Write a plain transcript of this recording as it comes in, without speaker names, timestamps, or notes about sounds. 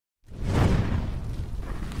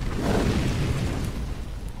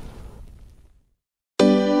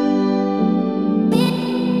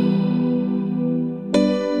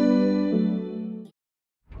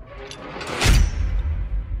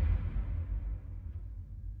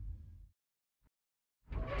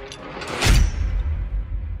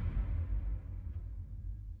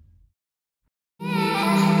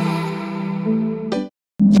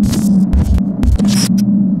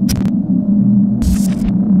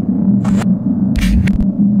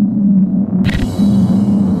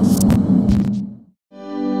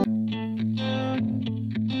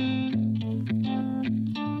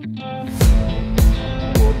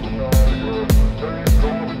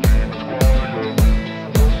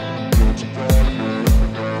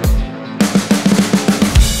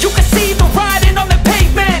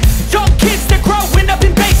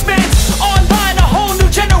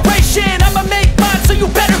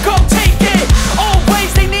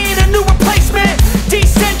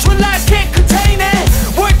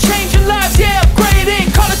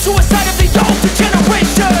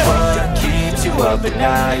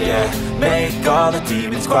all the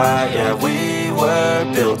demons quiet, yeah. We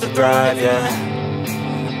were built to thrive, yeah.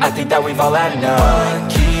 I think that we've all had enough.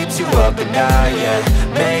 What keeps you up at night, yeah.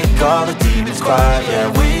 Make all the demons quiet, yeah.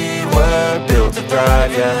 We were built to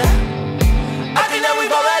thrive, yeah. I think that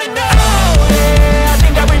we've all had enough. Oh, yeah, I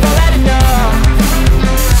think that we've all had enough.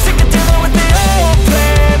 Sick of dealing with the old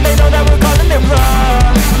plan. They know that we're calling it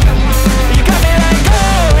wrong. You got me like,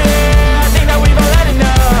 oh yeah, I think that we've all had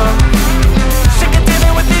enough. Sick of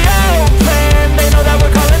dealing with the old plan. They know that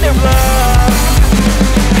we're calling it wrong.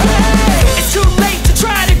 Hey, it's too late to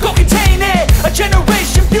try to go contain it. A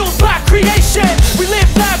generation fueled by creation. We live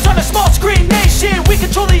lives on a small screen nation. We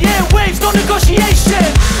control the airwaves, no negotiation.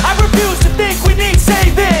 I refuse to think we need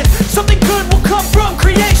saving. Something good will come from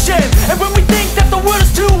creation. And when we think that the world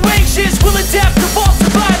is too anxious, we'll adapt, evolve,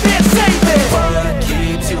 survive and save it. What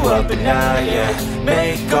keeps you up at night, yeah.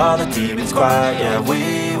 Make all the demons quiet, yeah.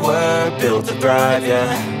 We were built to thrive, yeah.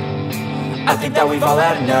 I think that we've all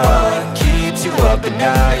had enough. What keeps you up at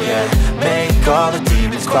night, yeah. Make all the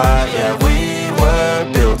demons quiet, yeah. We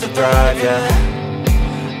were built to thrive, yeah.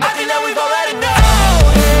 I think that we've all had enough. Oh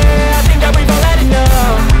yeah, I think that we've all had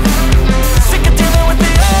enough. Sick of dealing with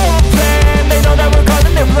the old plan. They know that we're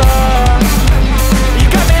calling it wrong. You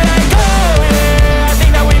got me like, oh yeah, I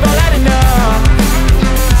think that we've all had enough.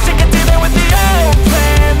 Sick of dealing with the old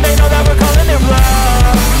plan. They know that we're calling it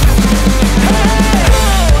wrong. Hey,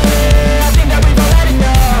 oh yeah, I think that we've all had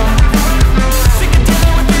enough. Sick of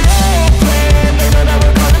dealing with the old plan. They know that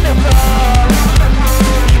we're calling it wrong.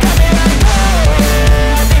 You got me like, oh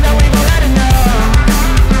yeah, I think that we've all had enough.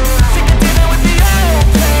 Sick of dealing with the old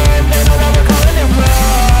plan. They know that we're calling it wrong.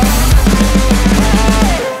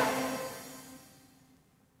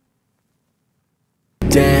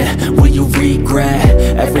 Dead, will you regret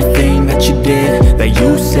everything that you did, that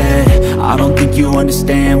you said? I don't think you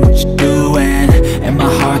understand what you're doing. And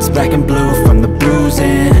my heart's black and blue from the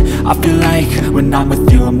bruising. I feel like when I'm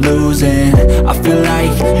with you I'm losing. I feel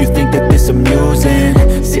like you think that this amusing.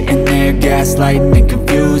 Sitting there gaslighting and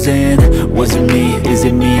confusing. Was it me? Is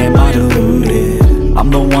it me? Am I deluded? I'm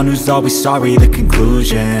the one who's always sorry, the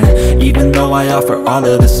conclusion. Even though I offer all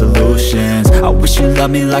of the solutions. I wish you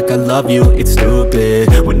loved me like I love you, it's stupid.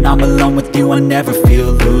 When I'm alone with you I never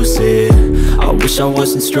feel lucid. I wish I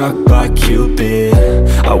wasn't struck by Cupid.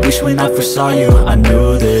 I wish when I first saw you I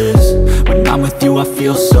knew this. When I'm with you I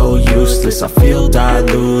feel so useless. I feel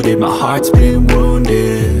diluted, my heart's been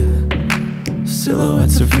wounded.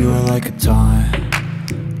 Silhouettes of you are like a taunt.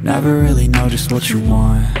 Never really know just what you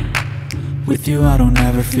want. With you I don't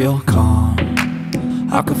ever feel calm.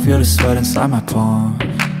 I can feel the sweat inside my palms.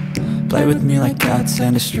 Play with me like cats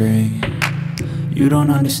and a string. You don't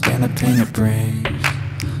understand the pain it brings.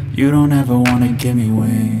 You don't ever wanna give me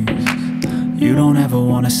wings. You don't ever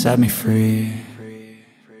wanna set me free.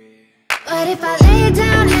 But if I lay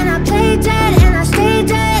down and I play dead and